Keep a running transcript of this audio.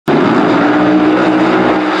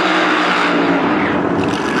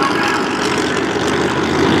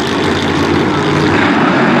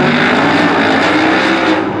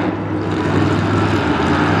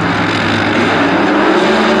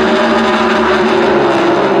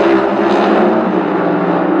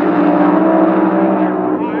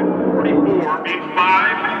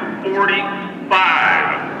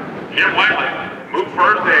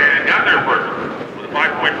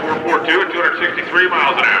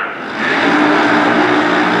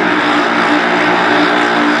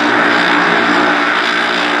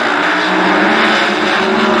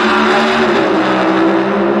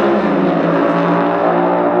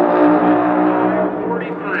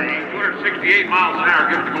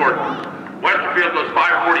Westerfield goes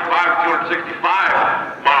 545 at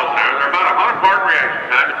 265 miles an hour. They're about 100 part reaction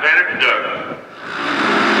time. Advantage to Doug.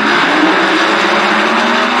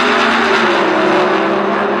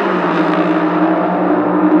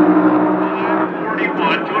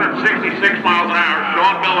 266 miles an hour.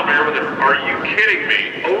 Sean Bellemuer with it. Are you kidding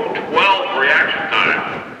me? 012 reaction time.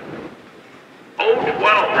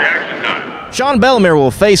 012 reaction time. Sean Bellemuer will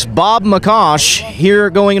face Bob McCosh here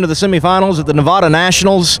going into the semifinals at the Nevada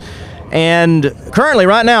Nationals. And currently,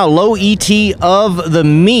 right now, low ET of the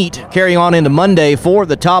meet carrying on into Monday for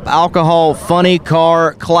the top alcohol funny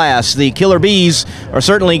car class. The Killer Bees are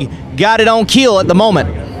certainly got it on keel at the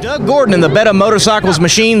moment. Doug Gordon in the Beta Motorcycles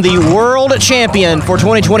machine, the world champion for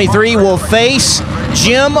 2023, will face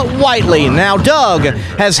Jim Whiteley. Now, Doug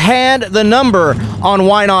has had the number on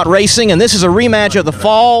Why Not Racing, and this is a rematch of the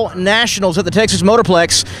Fall Nationals at the Texas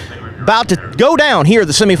Motorplex, about to go down here at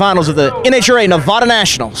the semifinals of the NHRA Nevada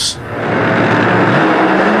Nationals.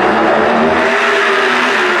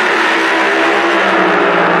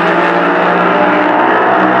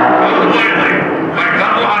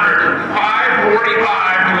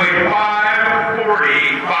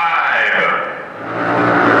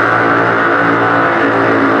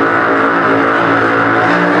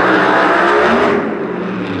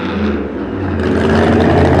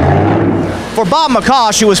 For Bob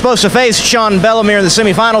McCosh, who was supposed to face Sean Bellemuer in the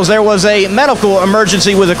semifinals, there was a medical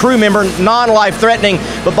emergency with a crew member, non-life-threatening,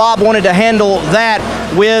 but Bob wanted to handle that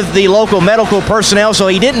with the local medical personnel, so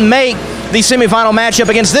he didn't make the semifinal matchup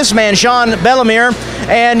against this man, Sean Bellemuer,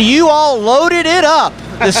 and you all loaded it up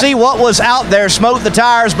to see what was out there, smoked the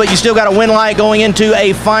tires, but you still got a win light going into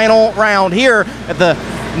a final round here at the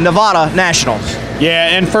Nevada Nationals.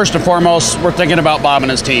 Yeah, and first and foremost, we're thinking about Bob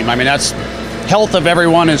and his team. I mean, that's health of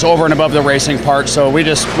everyone is over and above the racing part, so we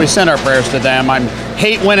send our prayers to them. I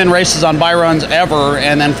hate winning races on bye runs ever,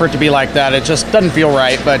 and then for it to be like that, it just doesn't feel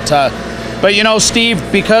right. But you know, Steve,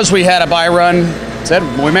 because we had a bye run, said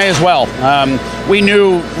we may as well. We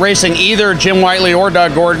knew racing either Jim Whiteley or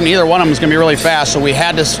Doug Gordon, either one of them was going to be really fast, so we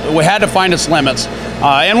had to find its limits,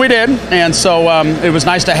 and we did. And so it was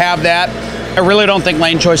nice to have that. I really don't think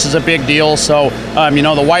lane choice is a big deal. So, you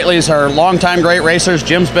know, the Whiteleys are longtime great racers.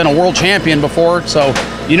 Jim's been a world champion before, so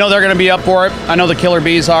you know they're going to be up for it. I know the Killer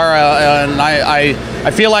Bees are, and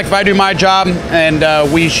I feel like if I do my job,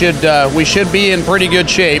 and we should be in pretty good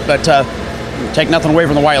shape. But take nothing away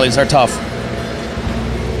from the Whiteleys; they're tough.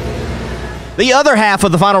 The other half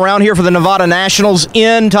of the final round here for the Nevada Nationals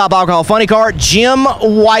in Top Alcohol Funny Car, Jim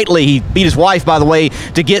Whiteley. He beat his wife, by the way,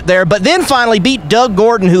 to get there, but then finally beat Doug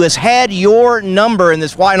Gordon, who has had your number in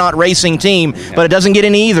this Why Not Racing team, but it doesn't get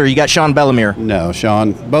any either. You got Sean Bellemuer. No,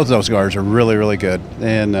 Sean, both of those cars are really, really good,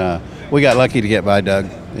 and we got lucky to get by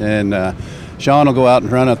Doug. And Sean will go out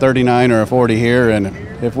and run a 39 or a 40 here, and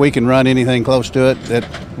if we can run anything close to it,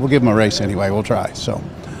 we'll give them a race anyway. We'll try. So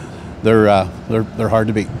they're hard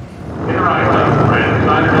to beat.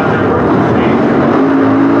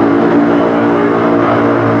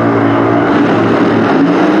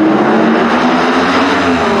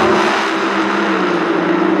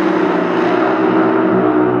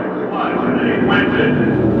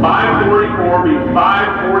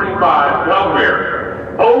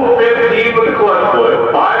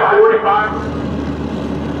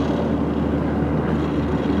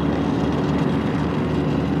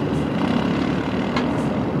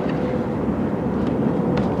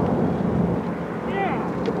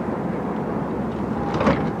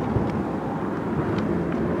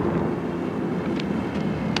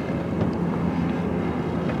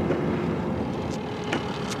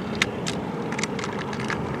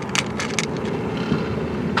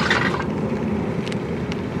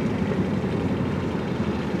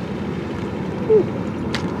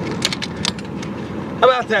 How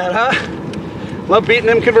about that, huh? Love beating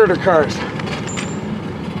them converter cars.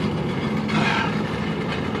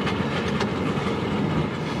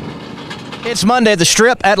 It's Monday at the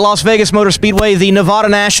Strip at Las Vegas Motor Speedway. The Nevada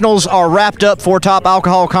Nationals are wrapped up for top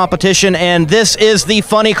alcohol competition, and this is the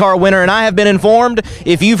funny car winner. And I have been informed,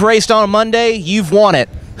 if you've raced on Monday, you've won it.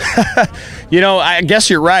 You know, I guess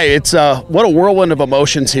you're right. It's what a whirlwind of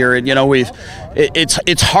emotions here, and you know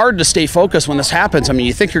it's hard to stay focused when this happens. I mean,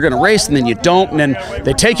 you think you're going to race, and then you don't, and then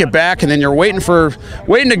they take you back, and then you're waiting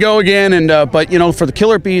to go again. And but you know, for the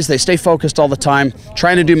Killer Bees, they stay focused all the time,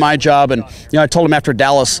 trying to do my job. And you know, I told them after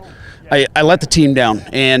Dallas, I let the team down,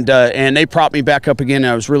 and they propped me back up again.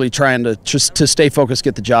 I was really trying to just to stay focused,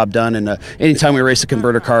 get the job done. And anytime we race a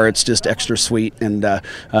converter car, it's just extra sweet. And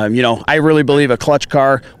you know, I really believe a clutch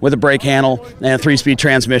car with a brake handle and a 3-speed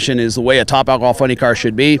transmission is the way a top alcohol funny car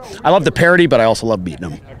should be. I love the parity, but I also love beating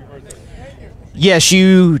them. Yes,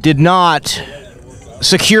 you did not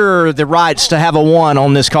secure the rights to have a 1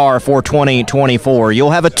 on this car for 2024. You'll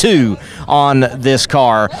have a 2 on this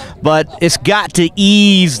car, but it's got to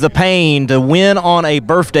ease the pain to win on a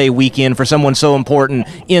birthday weekend for someone so important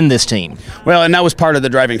in this team. Well, and that was part of the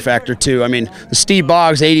driving factor too. I mean, Steve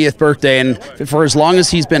Boggs' 80th birthday, and for as long as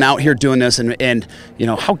he's been out here doing this, and you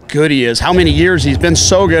know how good he is, how many years he's been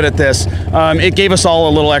so good at this, it gave us all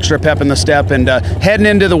a little extra pep in the step. And heading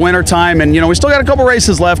into the winter time, and you know we still got a couple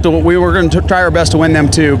races left. We were going to try our best to win them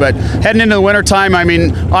too, but heading into the winter time, I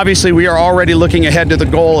mean, obviously we are already looking ahead to the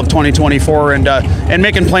goal of 2024 and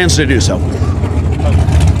making plans to do so.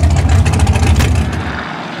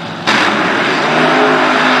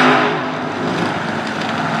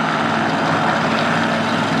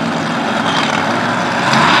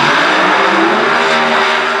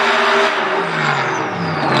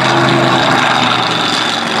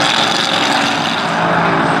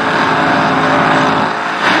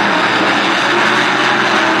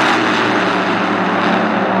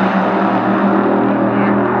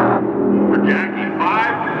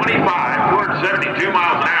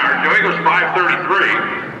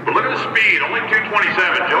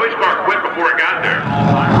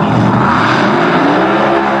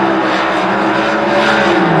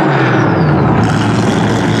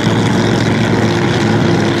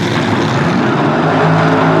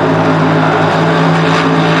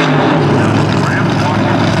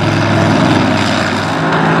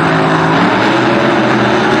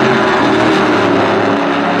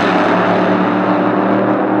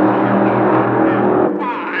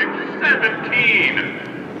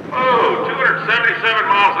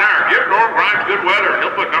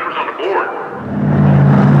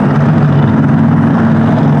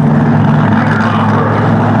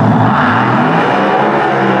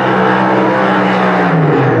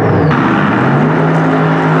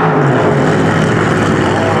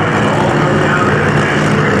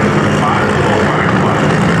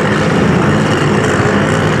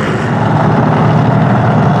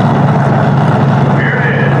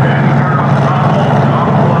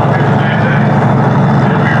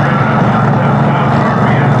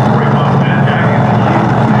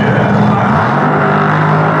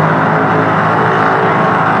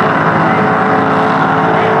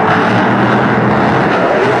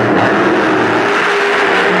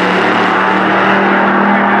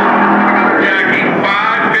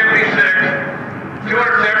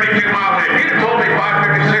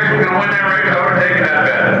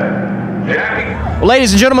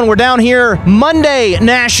 Ladies and gentlemen, we're down here Monday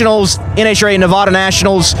Nationals, NHRA Nevada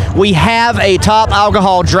Nationals. We have a top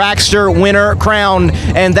alcohol dragster winner crowned,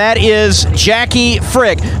 and that is Jackie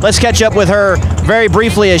Frick. Let's catch up with her very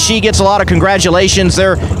briefly as she gets a lot of congratulations.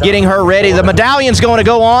 They're getting her ready. The medallion's going to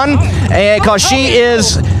go on because she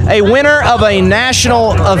is a winner of a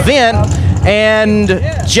national event. And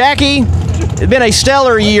Jackie, it's been a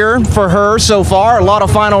stellar year for her so far. A lot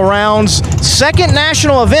of final rounds. Second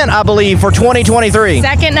national event, I believe, for 2023.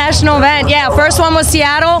 Second national event, yeah. First one was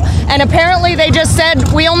Seattle, and apparently they just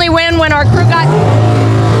said we only win when our crew got...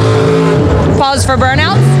 Pause for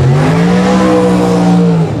burnouts.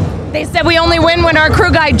 They said we only win when our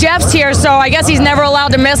crew guy Jeff's here, so I guess he's never allowed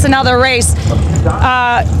to miss another race.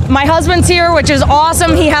 My husband's here, which is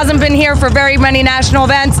awesome. He hasn't been here for very many national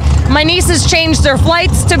events. My nieces changed their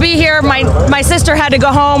flights to be here. My sister had to go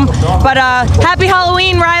home. But happy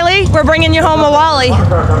Halloween, Riley. We're bringing you home a Wally.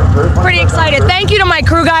 Pretty excited. Thank you to my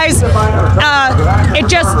crew guys. It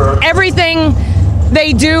just, everything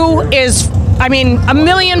they do is, I mean,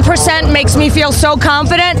 1,000,000% makes me feel so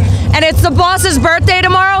confident. And it's the boss's birthday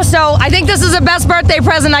tomorrow, so I think this is the best birthday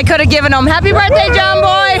present I could have given him. Happy birthday, John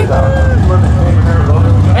Boy!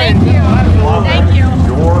 Thank you. Thank you.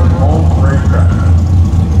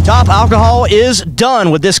 Top Alcohol is done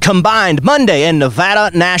with this combined Monday and Nevada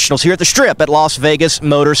Nationals here at the Strip at Las Vegas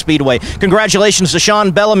Motor Speedway. Congratulations to Sean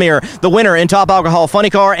Bellemuer, the winner in Top Alcohol Funny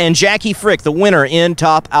Car, and Jackie Frick, the winner in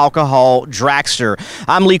Top Alcohol Dragster.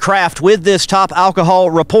 I'm Lee Kraft with this Top Alcohol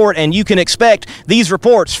report, and you can expect these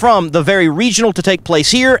reports from the very regional to take place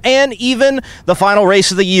here and even the final race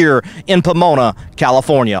of the year in Pomona,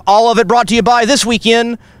 California. All of it brought to you by this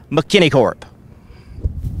weekend, McKinney Corp.